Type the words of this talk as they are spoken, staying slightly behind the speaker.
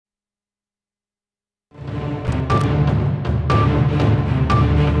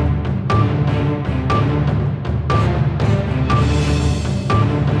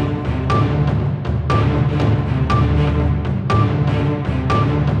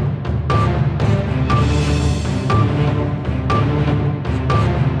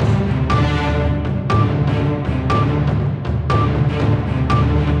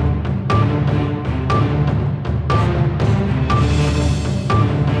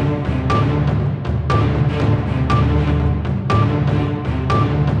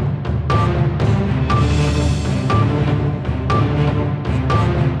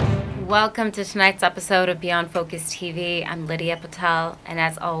Welcome to tonight's episode of Beyond Focus TV. I'm Lydia Patel, and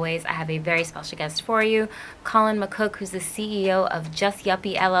as always, I have a very special guest for you, Carlyon McCook, who's the CEO of Just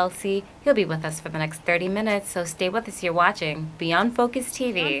Yuppie LLC. He'll be with us for the next 30 minutes, so stay with us. You're watching Beyond Focus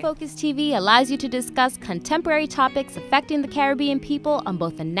TV. Beyond Focus TV allows you to discuss contemporary topics affecting the Caribbean people on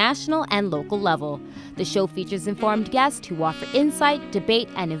both a national and local level. The show features informed guests who offer insight, debate,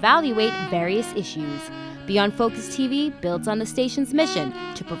 and evaluate various issues. Beyond Focus TV builds on the station's mission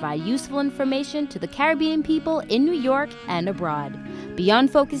to provide useful information to the Caribbean people in New York and abroad.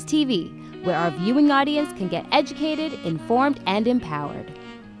 Beyond Focus TV, where our viewing audience can get educated, informed, and empowered.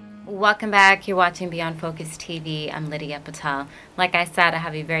 Welcome back. You're watching Beyond Focus TV. I'm Lydia Patel. Like I said, I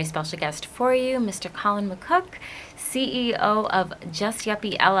have a very special guest for you, Mr. Carlyon McCook, CEO of Just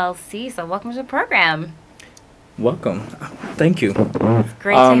Yuppie LLC. So welcome to the program. Welcome. Thank you. It's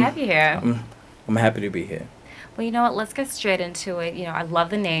great to have you here. I'm happy to be here. Well, you know what? Let's get straight into it. You know, I love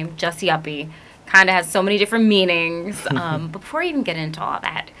the name, Just Yuppie. Kind of has so many different meanings. But before we even get into all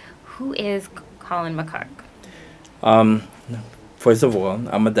that, who is Carlyon McCook? First of all,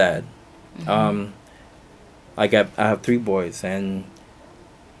 I'm a dad. I have 3 boys, and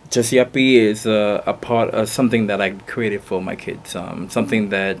Just Yuppie is a part of something that I created for my kids. Something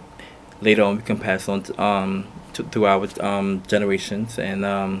that later on we can pass on to our generations,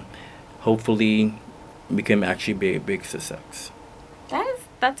 and hopefully we can actually be a big success.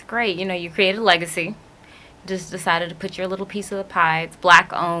 That's great. You know, you created a legacy. Just decided to put your little piece of the pie. It's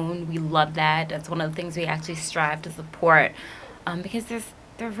Black owned. We love that. That's one of the things we actually strive to support, because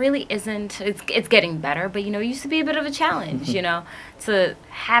there really isn't. It's getting better, but you know, it used to be a bit of a challenge. You know, to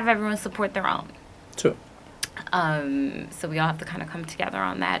have everyone support their own. Sure. So we all have to kind of come together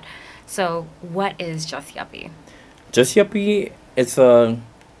on that. So what is Just Yuppie? Just Yuppie, it's a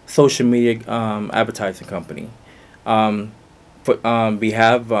social media advertising company. We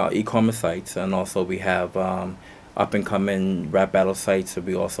have e-commerce sites, and also we have up-and-coming rap battle sites. So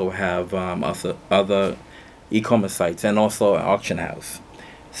we also have other e-commerce sites, and also an auction house.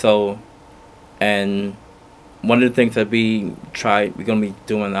 So, and one of the things that we're going to be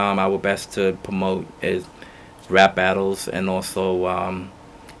doing our best to promote is rap battles, and also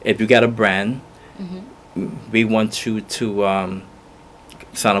if you got a brand, we want you to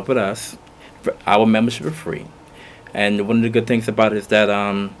sign up with us. Our membership is free, and one of the good things about it is that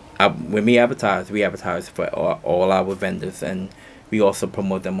when we advertise for all our vendors, and we also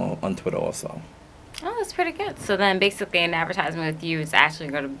promote them on Twitter also. Oh, that's pretty good. So then basically an advertisement with you is actually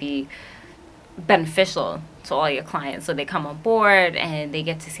going to be beneficial to all your clients, so they come on board and they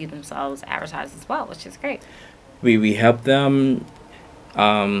get to see themselves advertised as well, which is great. We help them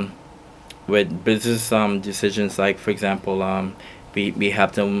with business decisions, like, for example, we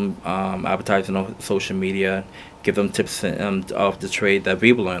have them advertising on social media, give them tips of the trade that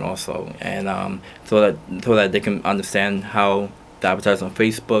we learn also, and so that they can understand how to advertise on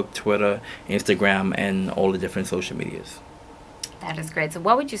Facebook, Twitter, Instagram, and all the different social medias. That is great. So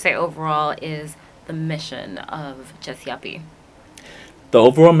what would you say overall is the mission of Just Yuppie? The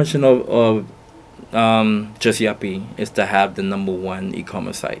overall mission of Just Yuppie is to have the #1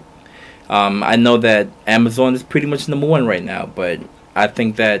 e-commerce site. I know that Amazon is pretty much #1 right now, but I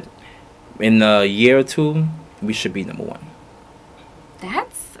think that in a year or 2, we should be #1.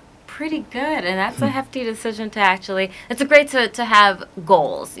 That's pretty good, and that's a hefty decision to actually. It's great to have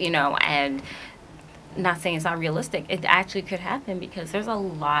goals, you know, and not saying it's not realistic. It actually could happen because there's a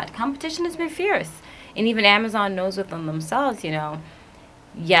lot. Competition has been fierce, and even Amazon knows within themselves, you know.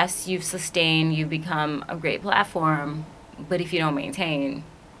 Yes, you've sustained, you've become a great platform, but if you don't maintain,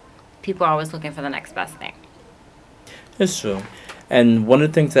 people are always looking for the next best thing. It's true. And one of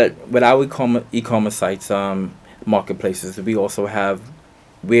the things that with our e-commerce sites, marketplaces,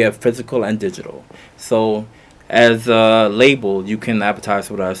 we have physical and digital. So as a label, you can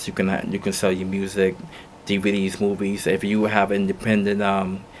advertise with us. You can sell your music, DVDs, movies. If you have independent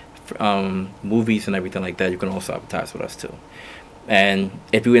movies and everything like that, you can also advertise with us too. And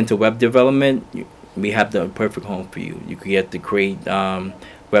if you're into web development, we have the perfect home for you. You can get to create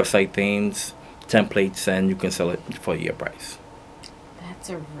website themes, templates, and you can sell it for your price. That's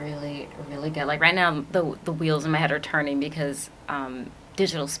a really, really good. Like right now, the wheels in my head are turning because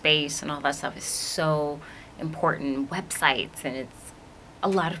digital space and all that stuff is so important. Websites, and it's a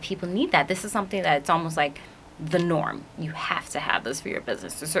lot of people need that. This is something that it's almost like the norm. You have to have this for your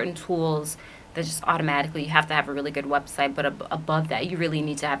business. There's certain tools that just automatically you have to have a really good website, but above that, you really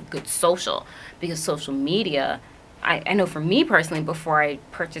need to have good social, because social media. I know for me personally, before I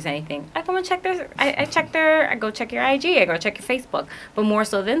purchase anything, I go and check I go check your IG, I go check your Facebook, but more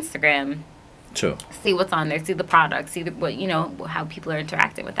so the Instagram. True. see what's on there, see the products, see what how people are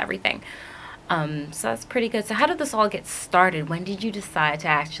interacting with everything. So that's pretty good. So how did this all get started? When did you decide to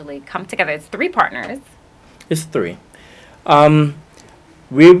actually come together? It's 3 partners. It's 3. We're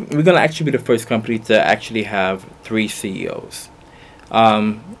gonna actually be the first company to actually have 3 CEOs.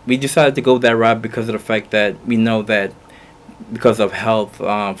 We decided to go that route because of the fact that we know that because of health,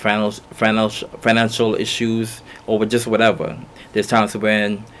 financial issues, or just whatever, there's times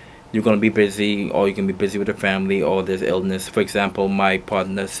when you're going to be busy, or you can be busy with the family, or there's illness. For example, my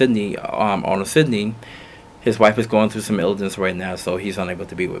partner Sydney, Arnold Sydney, his wife is going through some illness right now, so he's unable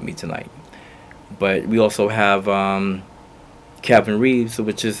to be with me tonight. But we also have Calvin Reeves,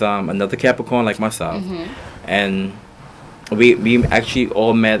 which is another Capricorn like myself, and we actually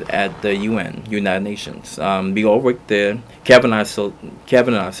all met at the United Nations. We all worked there. Kevin and I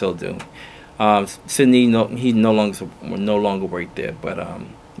still do. Sydney, he no longer worked there, but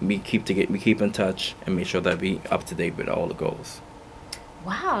we keep in touch and make sure that we up to date with all the goals.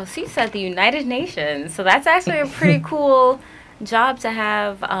 Wow, so you said the United Nations. So that's actually a pretty cool job to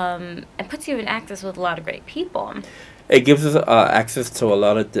have, and puts you in access with a lot of great people. It gives us access to a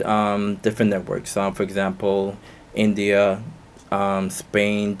lot of different networks. For example, India,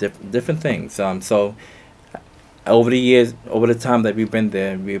 Spain, different things. So over the years, over the time that we've been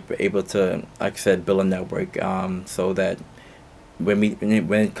there, we've been able to, like I said, build a network, so that when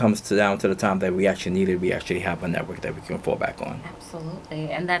it comes down to the time that we actually need it, we actually have a network that we can fall back on. Absolutely,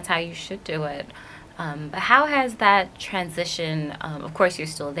 and that's how you should do it. But how has that transition? Of course, you're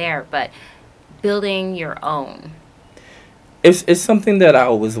still there, but building your own. It's something that I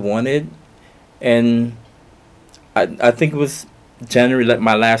always wanted, and I think it was January, like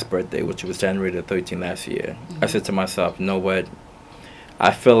my last birthday, which was January the 13th last year. I said to myself, you know what?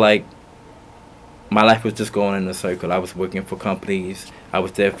 I feel like my life was just going in a circle. I was working for companies. I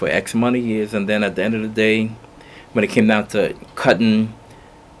was there for X amount of years, and then at the end of the day, when it came down to cutting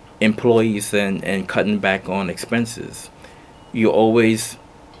employees and cutting back on expenses, you're always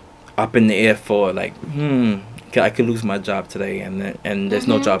up in the air for like, I could lose my job today, and there's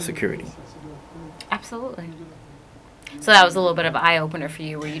no job security. Absolutely. So that was a little bit of an eye-opener for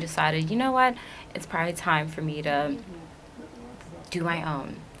you, where you decided, you know what, it's probably time for me to do my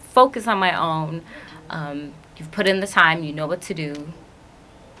own, focus on my own. You've put in the time, you know what to do.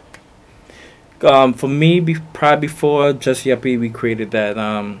 For me, probably before Just Yuppie, we created that.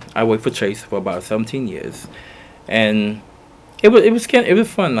 I worked for Chase for about 17 years, and it was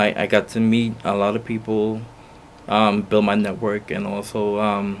fun. I got to meet a lot of people, build my network, and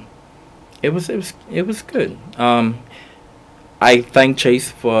also it was good. I thank Chase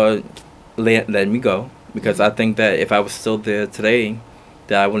for letting me go, because I think that if I was still there today,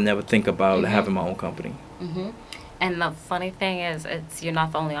 that I would never think about having my own company. And the funny thing is, you're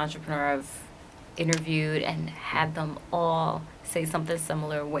not the only entrepreneur I've interviewed and had them all say something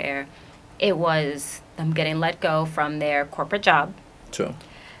similar, where it was them getting let go from their corporate job. True.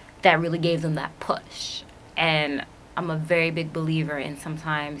 That really gave them that push. And I'm a very big believer in,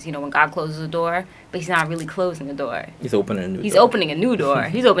 sometimes, when God closes a door, but he's not really closing the door. He's opening a new door. He's opening a new door.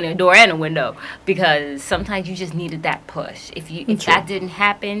 He's opening a door and a window, because sometimes you just needed that push. If that didn't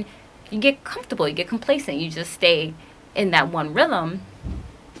happen, you get comfortable, you get complacent, you just stay in that one rhythm,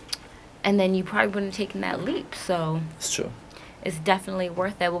 and then you probably wouldn't have taken that leap. So it's true. It's definitely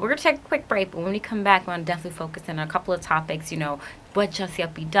worth it. Well, we're going to take a quick break, but when we come back, we're going to definitely focus in on a couple of topics, what Just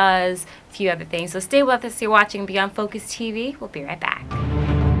Yuppie does, a few other things. So stay with us. You're watching Beyond Focus TV. We'll be right back.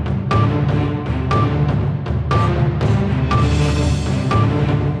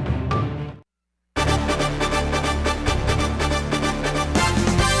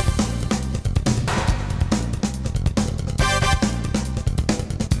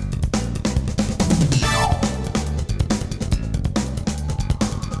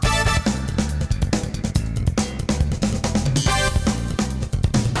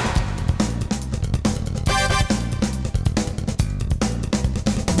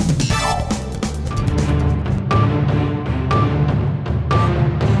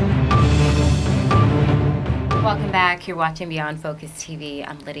 You're watching Beyond Focus TV.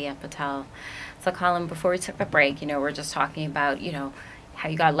 I'm Lydia Patel. So, Colin, before we took the break, we're just talking about, how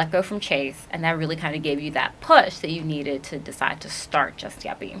you got let go from Chase, and that really kind of gave you that push that you needed to decide to start Just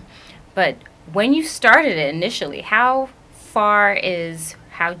Yuppie. But when you started it initially, how far is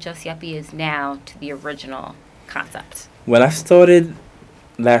how Just Yuppie is now to the original concept? When I started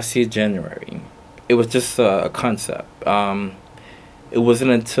last year, January, it was just a concept. It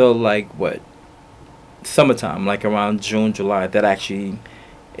wasn't until summertime, like around June, July, that actually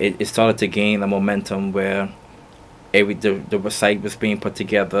it started to gain a momentum, where the site was being put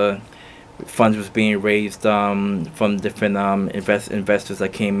together. funds was being raised from different investors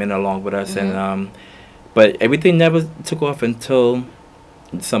that came in along with us, and but everything never took off until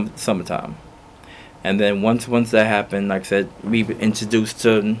summertime. And then once that happened, like I said, I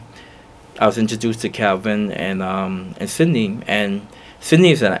was introduced to Calvin and Sydney, and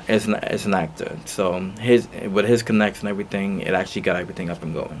Sydney is an actor, so with his connects and everything, it actually got everything up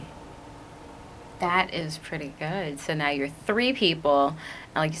and going. That is pretty good. So now you're 3 people,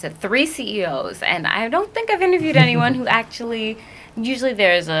 and like you said, 3 CEOs. And I don't think I've interviewed anyone who actually, usually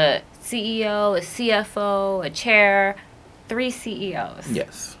there's a CEO, a CFO, a chair, 3 CEOs.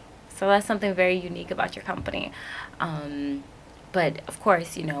 Yes. So that's something very unique about your company. But of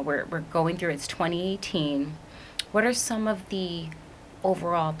course, you know, we're going through, it's 2018. What are some of the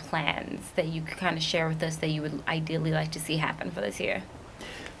overall plans that you could kind of share with us that you would ideally like to see happen for this year?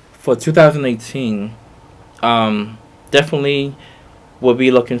 For 2018, definitely we'll be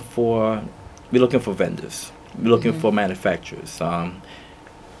looking for vendors. We're looking for manufacturers.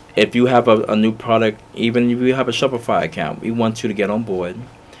 If you have a new product, even if you have a Shopify account, we want you to get on board,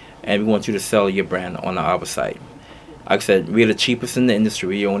 and we want you to sell your brand on our site. Like I said, we're the cheapest in the industry.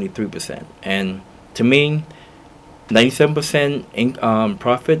 We're only 3%, and to me, 97%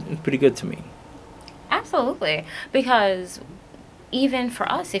 profit is pretty good to me. Absolutely, because even for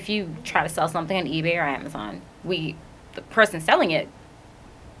us, if you try to sell something on eBay or Amazon, the person selling it,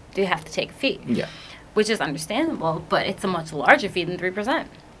 they have to take a fee. Yeah. Which is understandable, but it's a much larger fee than 3%.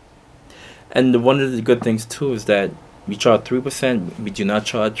 And one of the good things too is that we charge 3%. We do not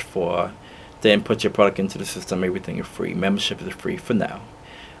charge for the input your product into the system. Everything is free. Membership is free for now.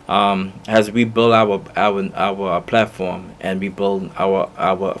 As we build our platform, and we build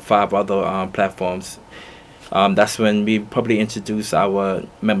our 5 other platforms, that's when we probably introduce our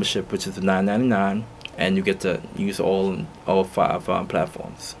membership, which is $9.99, and you get to use all 5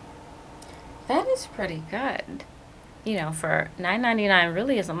 platforms. That is pretty good. You know, for $9.99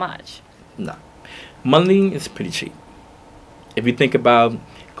 really isn't much. No, monthly is pretty cheap. If you think about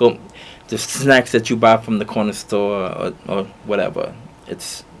the snacks that you buy from the corner store or whatever,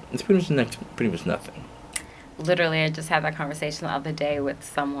 it's pretty much nothing. Literally, I just had that conversation the other day with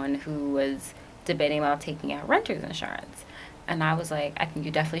someone who was debating about taking out renter's insurance. And I was like, I think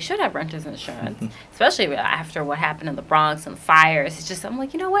you definitely should have renter's insurance, especially after what happened in the Bronx and fires. It's just, I'm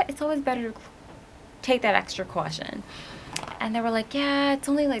like, you know what? It's always better to take that extra caution. And they were like, yeah, it's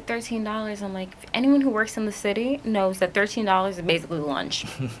only like $13. I'm like, anyone who works in the city knows that $13 is basically lunch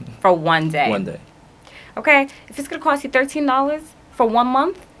for one day. One day. Okay? If it's going to cost you $13 for 1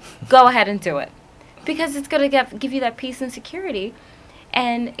 month, go ahead and do it. Because it's going to give you that peace and security.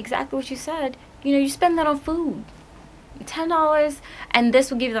 And exactly what you said, you know, you spend that on food. $10, and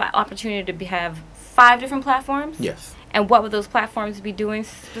this will give you the opportunity to have 5 different platforms? Yes. And what would those platforms be doing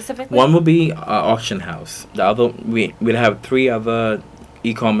specifically? One would be auction house. The other, we'd have 3 other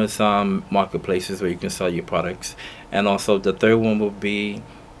e-commerce marketplaces where you can sell your products, and also the third one would be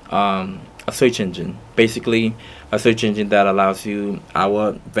a search engine. Basically, a search engine that allows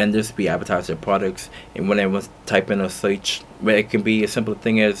our vendors to be advertise their products, and when everyone's type in a search, where it can be a simple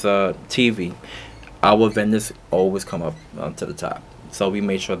thing as TV, our vendors always come up to the top. So we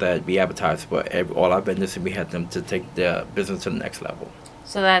made sure that we advertise for all our vendors, and we had them to take their business to the next level.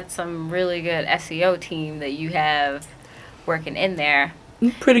 So that's some really good SEO team that you have working in there.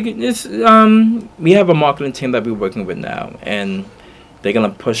 Pretty good. It's, we have a marketing team that we're working with now, and they're gonna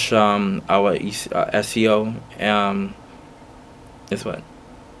push our SEO. It's what?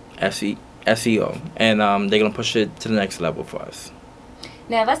 SEO, and they're gonna push it to the next level for us.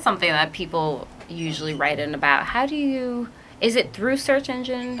 Now that's something that people usually write in about. How do you? Is it through search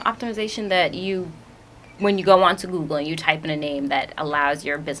engine optimization that when you go onto Google and you type in a name that allows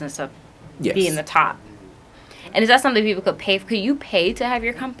your business to be in the top? And is that something people could pay for? Could you pay to have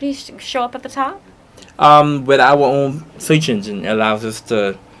your company show up at the top? With our own search engine, it allows us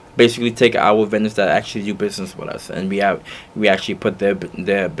to basically take our vendors that actually do business with us, and we actually put their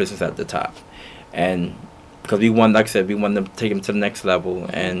business at the top. And because we want, like I said, we want them to take them to the next level,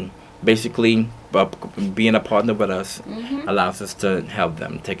 and basically being a partner with us allows us to help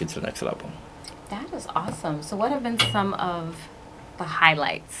them take it to the next level. That is awesome. So what have been some of the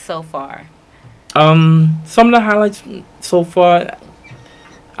highlights so far? Some of the highlights so far,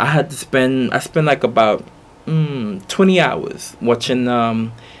 I spent like about 20 hours watching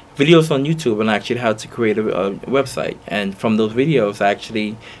videos on YouTube, and I actually how to create a website. And from those videos, I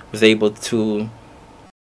actually was able to